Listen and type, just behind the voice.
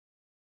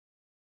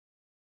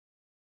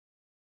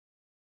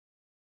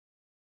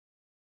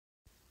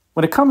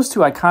When it comes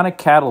to iconic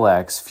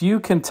Cadillacs, few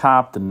can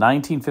top the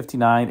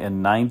 1959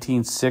 and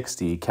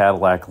 1960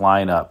 Cadillac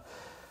lineup.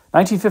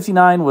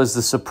 1959 was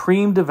the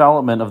supreme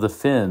development of the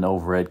fin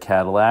over at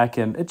Cadillac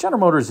and at General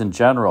Motors in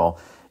general,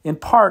 in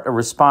part a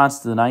response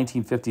to the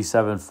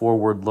 1957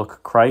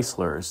 forward-look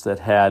Chryslers that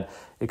had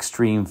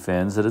extreme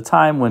fins at a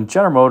time when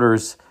General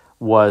Motors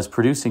was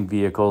producing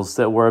vehicles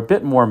that were a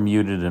bit more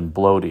muted and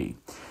bloaty.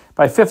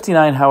 By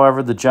 59,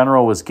 however, the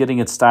General was getting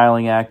its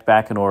styling act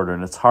back in order,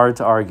 and it's hard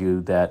to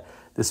argue that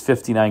this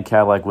 59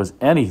 Cadillac was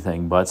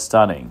anything but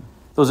stunning.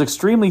 Those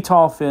extremely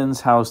tall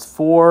fins housed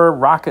 4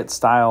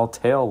 rocket-style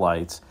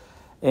taillights,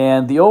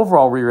 and the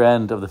overall rear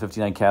end of the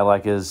 59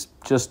 Cadillac is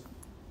just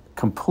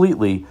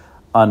completely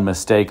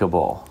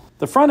unmistakable.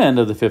 The front end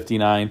of the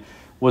 59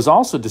 was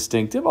also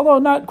distinctive, although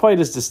not quite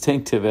as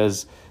distinctive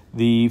as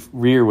the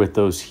rear with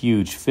those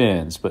huge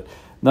fins. But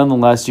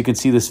nonetheless, you can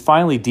see this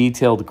finely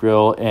detailed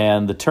grille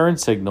and the turn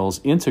signals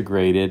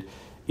integrated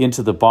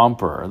into the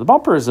bumper. The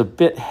bumper is a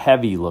bit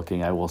heavy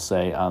looking, I will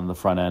say, on the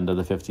front end of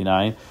the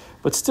 59,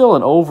 but still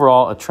an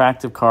overall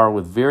attractive car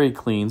with very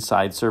clean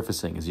side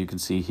surfacing, as you can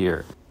see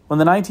here. When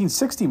the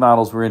 1960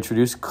 models were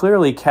introduced,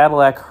 clearly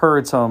Cadillac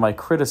heard some of my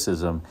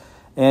criticism,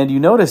 and you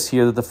notice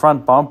here that the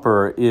front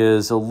bumper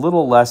is a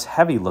little less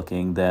heavy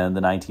looking than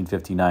the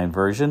 1959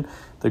 version.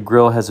 The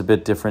grille has a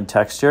bit different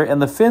texture,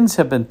 and the fins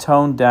have been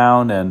toned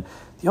down, and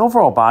the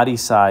overall body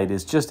side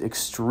is just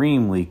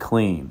extremely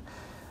clean.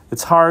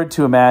 It's hard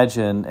to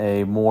imagine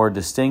a more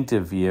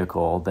distinctive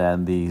vehicle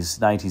than these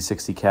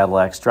 1960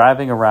 Cadillacs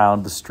driving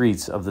around the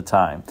streets of the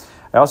time.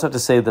 I also have to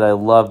say that I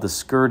love the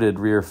skirted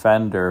rear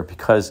fender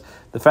because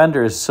the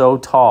fender is so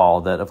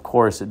tall that, of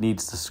course, it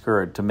needs the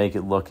skirt to make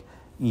it look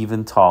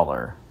even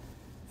taller.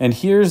 And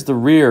here's the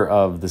rear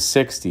of the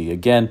 60.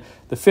 Again,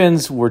 the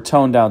fins were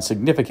toned down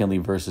significantly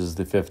versus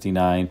the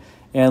 59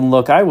 and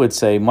look, I would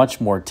say, much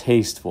more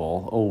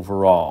tasteful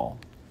overall.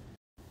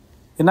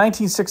 In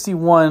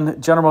 1961,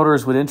 General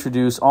Motors would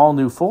introduce all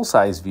new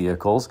full-size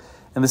vehicles,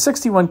 and the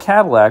 61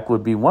 Cadillac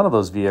would be one of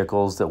those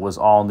vehicles that was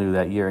all new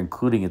that year,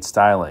 including its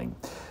styling.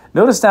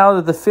 Notice now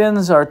that the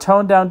fins are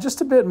toned down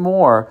just a bit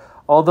more,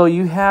 although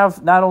you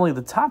have not only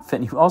the top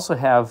fin, you also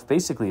have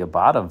basically a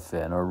bottom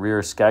fin or rear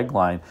skeg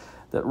line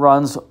that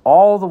runs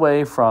all the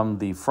way from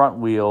the front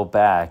wheel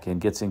back and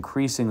gets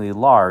increasingly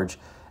large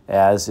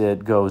as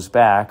it goes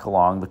back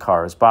along the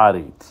car's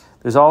body.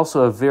 There's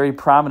also a very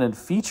prominent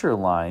feature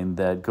line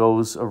that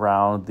goes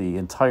around the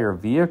entire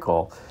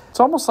vehicle.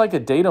 It's almost like a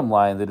datum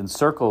line that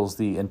encircles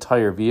the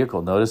entire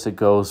vehicle. Notice it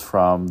goes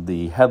from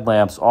the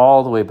headlamps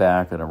all the way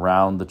back and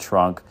around the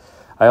trunk.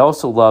 I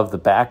also love the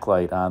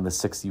backlight on the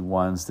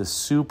 61s, the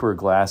super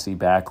glassy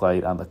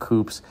backlight on the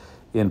coupes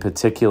in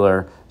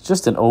particular. It's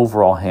just an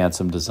overall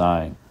handsome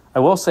design. I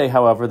will say,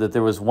 however, that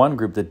there was one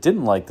group that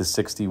didn't like the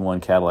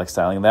 61 Cadillac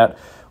styling, and that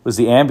was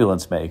the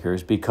ambulance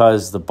makers,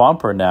 because the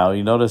bumper now,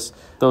 you notice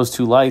those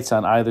 2 lights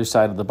on either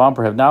side of the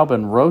bumper have now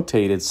been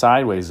rotated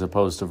sideways as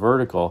opposed to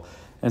vertical.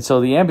 And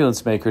so the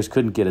ambulance makers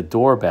couldn't get a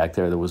door back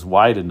there that was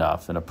wide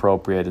enough and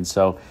appropriate. And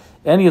so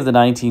any of the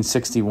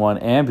 1961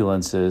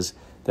 ambulances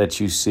that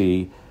you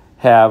see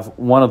have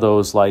one of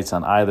those lights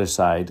on either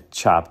side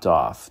chopped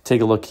off.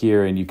 Take a look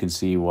here and you can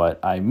see what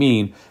I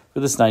mean for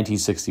this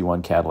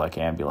 1961 Cadillac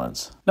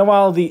ambulance. Now,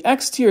 while the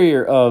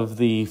exterior of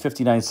the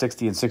 59,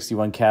 60, and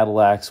 61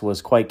 Cadillacs was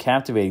quite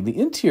captivating, the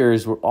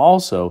interiors were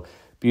also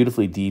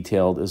beautifully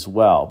detailed as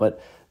well.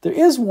 But there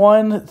is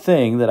one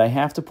thing that I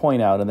have to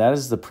point out, and that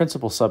is the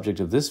principal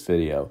subject of this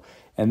video,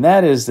 and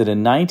that is that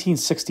in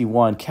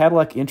 1961,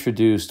 Cadillac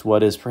introduced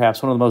what is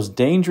perhaps one of the most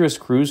dangerous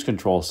cruise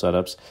control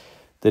setups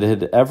that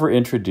it had ever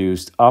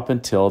introduced up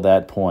until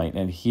that point,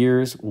 and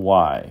here's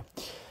why.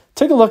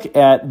 Take a look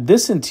at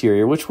this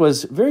interior, which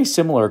was very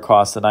similar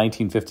across the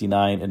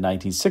 1959 and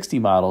 1960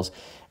 models,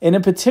 and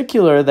in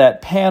particular,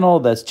 that panel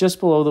that's just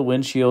below the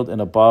windshield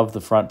and above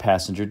the front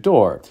passenger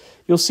door.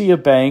 You'll see a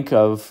bank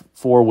of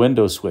 4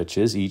 window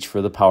switches, each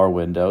for the power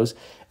windows,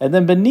 and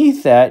then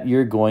beneath that,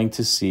 you're going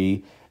to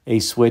see a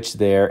switch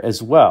there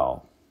as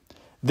well.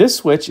 This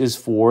switch is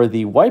for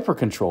the wiper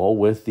control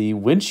with the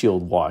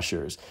windshield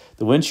washers.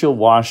 The windshield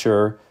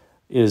washer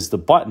is the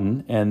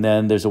button, and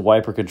then there's a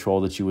wiper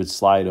control that you would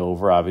slide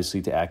over,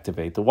 obviously, to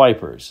activate the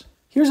wipers.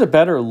 Here's a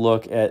better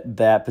look at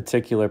that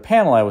particular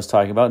panel I was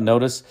talking about.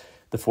 Notice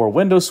the 4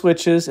 window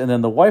switches and then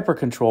the wiper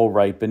control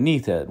right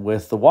beneath it.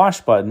 With the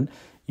wash button,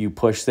 you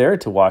push there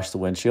to wash the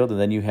windshield, and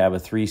then you have a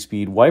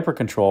 3-speed wiper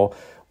control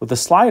with a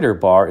slider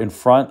bar in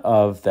front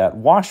of that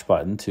wash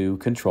button to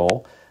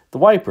control the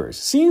wipers.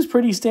 Seems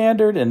pretty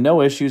standard and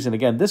no issues. And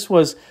again, this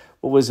was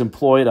what was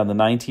employed on the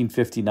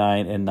 1959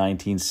 and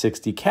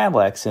 1960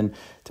 Cadillacs. And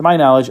to my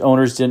knowledge,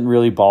 owners didn't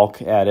really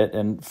balk at it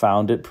and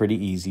found it pretty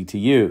easy to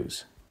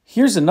use.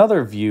 Here's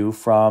another view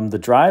from the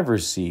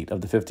driver's seat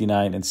of the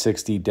 59 and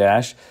 60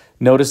 dash.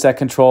 Notice that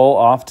control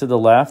off to the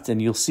left,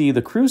 and you'll see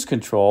the cruise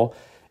control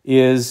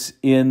is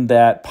in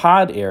that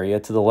pod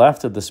area to the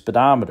left of the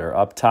speedometer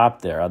up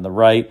top there. On the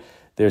right,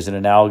 there's an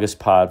analogous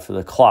pod for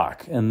the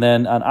clock. And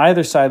then on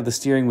either side of the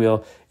steering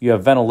wheel, you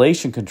have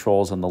ventilation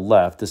controls on the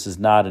left. This is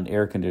not an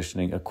air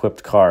conditioning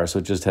equipped car, so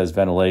it just has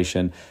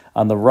ventilation.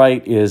 On the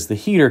right is the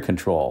heater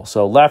control.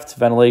 So left,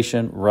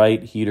 ventilation,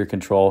 right, heater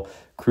control,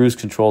 cruise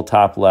control,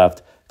 top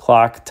left,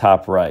 clock,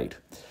 top right.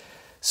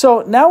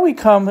 So now we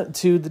come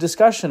to the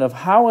discussion of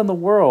how in the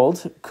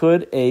world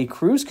could a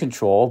cruise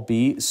control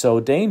be so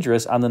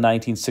dangerous on the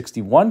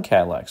 1961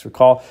 Cadillacs.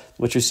 Recall,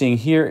 what you're seeing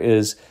here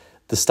is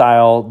the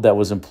style that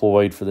was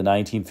employed for the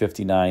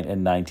 1959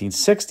 and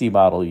 1960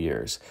 model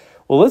years.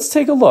 Well, let's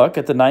take a look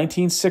at the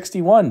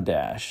 1961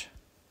 dash.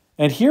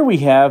 And here we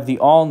have the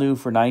all-new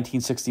for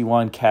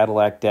 1961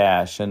 Cadillac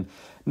dash. And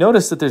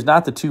notice that there's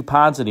not the two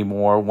pods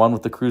anymore, one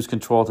with the cruise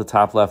control at the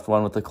top left,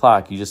 one with the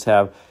clock. You just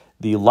have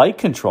the light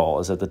control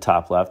is at the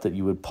top left that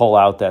you would pull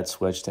out that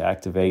switch to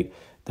activate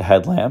the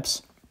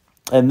headlamps.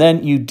 And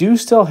then you do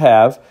still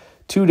have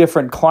two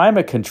different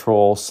climate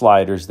control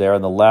sliders there.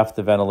 On the left,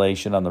 the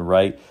ventilation. On the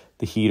right,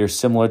 the heater,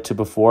 similar to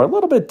before. A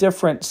little bit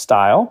different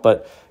style,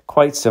 but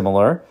quite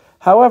similar.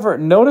 However,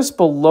 notice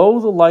below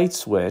the light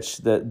switch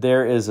that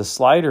there is a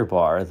slider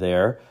bar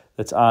there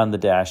that's on the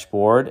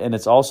dashboard, and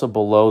it's also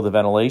below the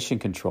ventilation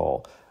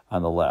control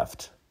on the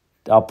left.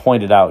 I'll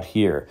point it out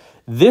here.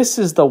 This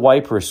is the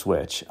wiper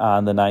switch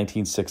on the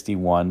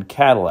 1961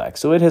 Cadillac.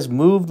 So it has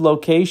moved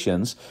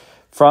locations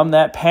from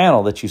that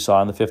panel that you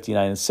saw in the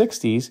 59 and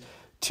 60s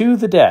to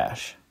the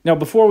dash. Now,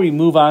 before we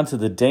move on to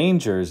the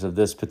dangers of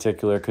this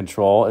particular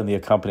control and the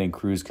accompanying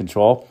cruise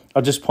control,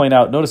 I'll just point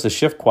out, notice the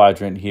shift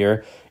quadrant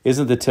here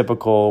isn't the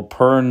typical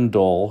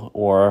Perndl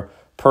or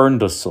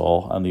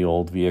Perndusel on the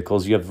old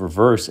vehicles. You have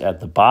reverse at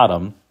the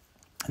bottom,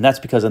 and that's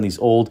because on these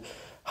old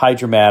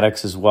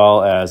Hydramatics as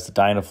well as the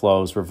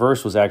Dynaflows,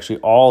 reverse was actually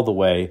all the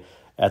way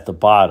at the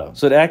bottom.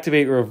 So to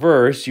activate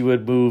reverse, you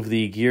would move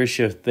the gear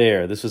shift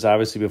there. This was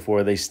obviously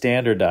before they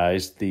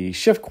standardized the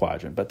shift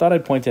quadrant, but thought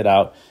I'd point it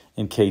out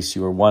in case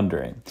you were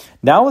wondering.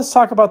 Now let's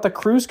talk about the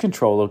cruise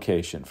control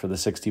location for the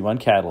 61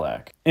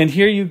 Cadillac. And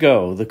here you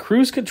go. The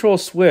cruise control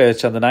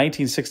switch on the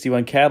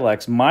 1961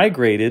 Cadillacs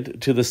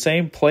migrated to the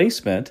same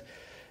placement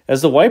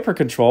as the wiper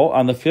control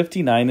on the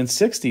 59 and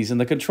 60s, and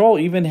the control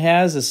even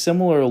has a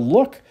similar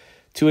look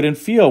to it and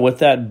feel with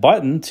that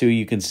button too.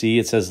 You can see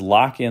it says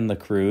lock in the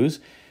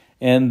cruise,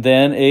 and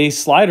then a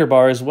slider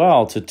bar as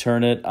well to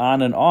turn it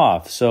on and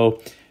off.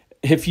 So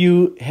if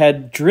you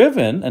had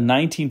driven a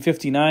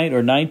 1959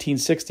 or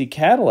 1960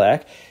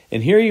 Cadillac,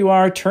 and here you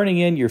are turning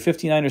in your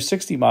 59 or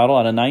 60 model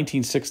on a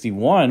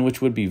 1961,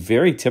 which would be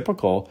very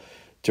typical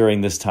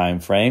during this time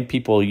frame.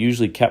 People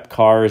usually kept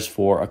cars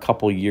for a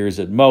couple years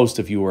at most.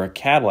 If you were a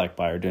Cadillac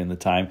buyer during the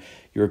time,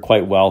 you were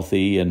quite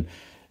wealthy, and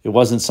it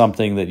wasn't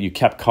something that you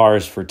kept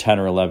cars for 10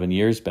 or 11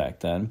 years back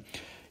then.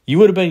 You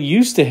would have been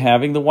used to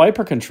having the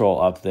wiper control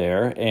up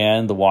there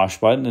and the wash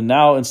button, and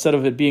now instead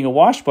of it being a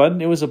wash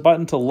button, it was a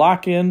button to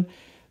lock in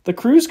the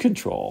cruise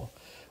control.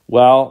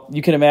 Well,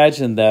 you can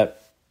imagine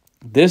that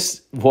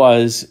this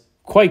was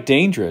quite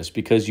dangerous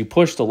because you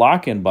push the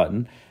lock-in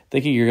button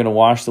thinking you're going to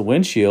wash the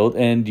windshield,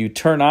 and you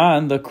turn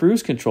on the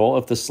cruise control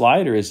if the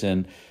slider is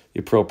in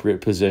the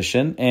appropriate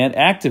position and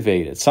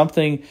activate it,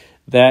 something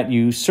that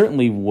you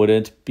certainly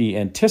wouldn't be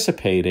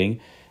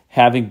anticipating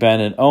having been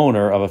an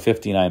owner of a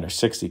 59 or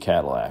 60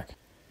 Cadillac.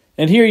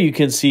 And here you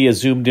can see a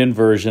zoomed-in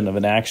version of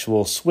an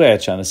actual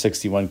switch on a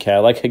 61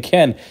 Cadillac.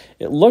 Again,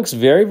 it looks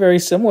very, very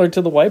similar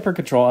to the wiper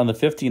control on the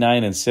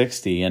 59 and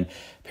 60. And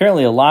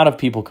apparently a lot of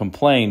people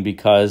complained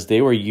because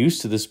they were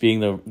used to this being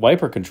the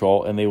wiper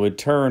control, and they would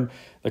turn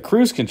the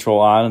cruise control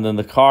on, and then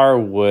the car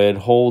would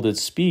hold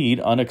its speed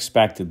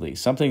unexpectedly,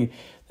 something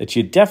that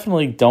you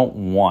definitely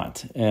don't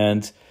want.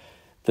 And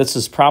this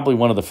is probably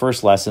one of the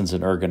first lessons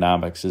in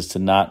ergonomics, is to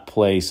not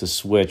place a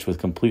switch with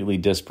completely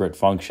disparate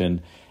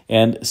function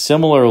and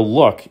similar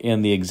look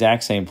in the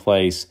exact same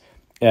place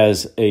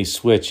as a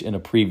switch in a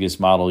previous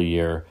model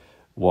year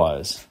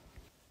was.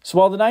 So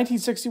while the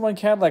 1961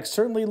 Cadillac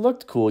certainly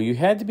looked cool, you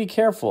had to be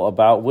careful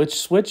about which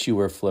switch you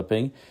were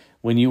flipping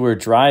when you were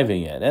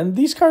driving it. And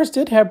these cars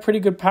did have pretty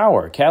good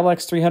power.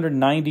 Cadillac's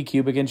 390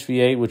 cubic inch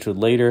V8, which would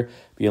later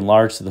be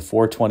enlarged to the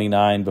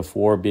 429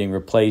 before being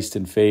replaced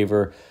in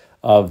favor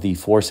of the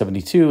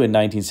 472 in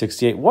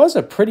 1968, was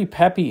a pretty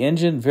peppy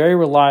engine, very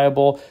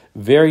reliable,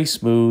 very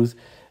smooth.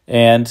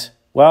 And,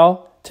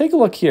 well, take a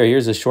look here.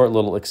 Here's a short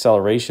little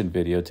acceleration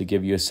video to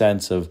give you a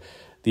sense of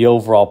the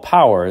overall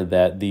power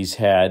that these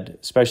had,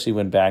 especially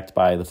when backed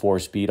by the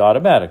 4-speed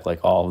automatic, like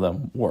all of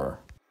them were.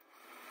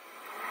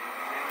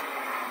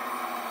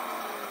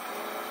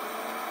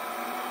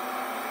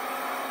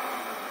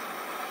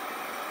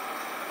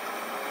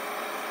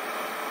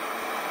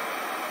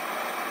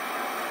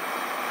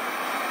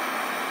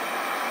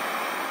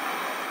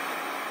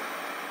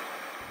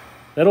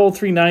 That old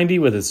 390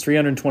 with its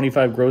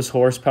 325 gross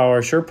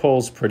horsepower sure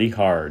pulls pretty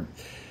hard.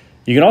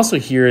 You can also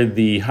hear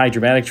the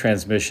Hydra-matic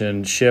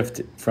transmission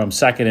shift from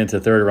second into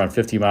third around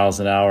 50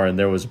 miles an hour, and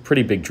there was a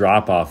pretty big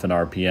drop-off in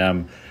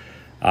RPM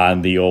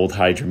on the old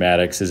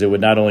Hydramatics, is it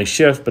would not only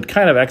shift, but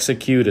kind of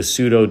execute a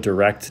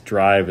pseudo-direct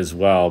drive as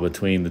well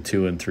between the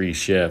 2 and 3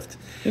 shift.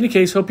 In any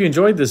case, hope you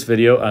enjoyed this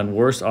video on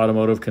worst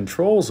automotive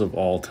controls of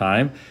all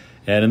time.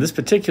 And in this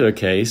particular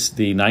case,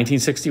 the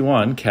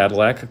 1961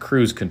 Cadillac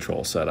cruise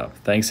control setup.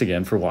 Thanks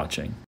again for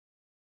watching.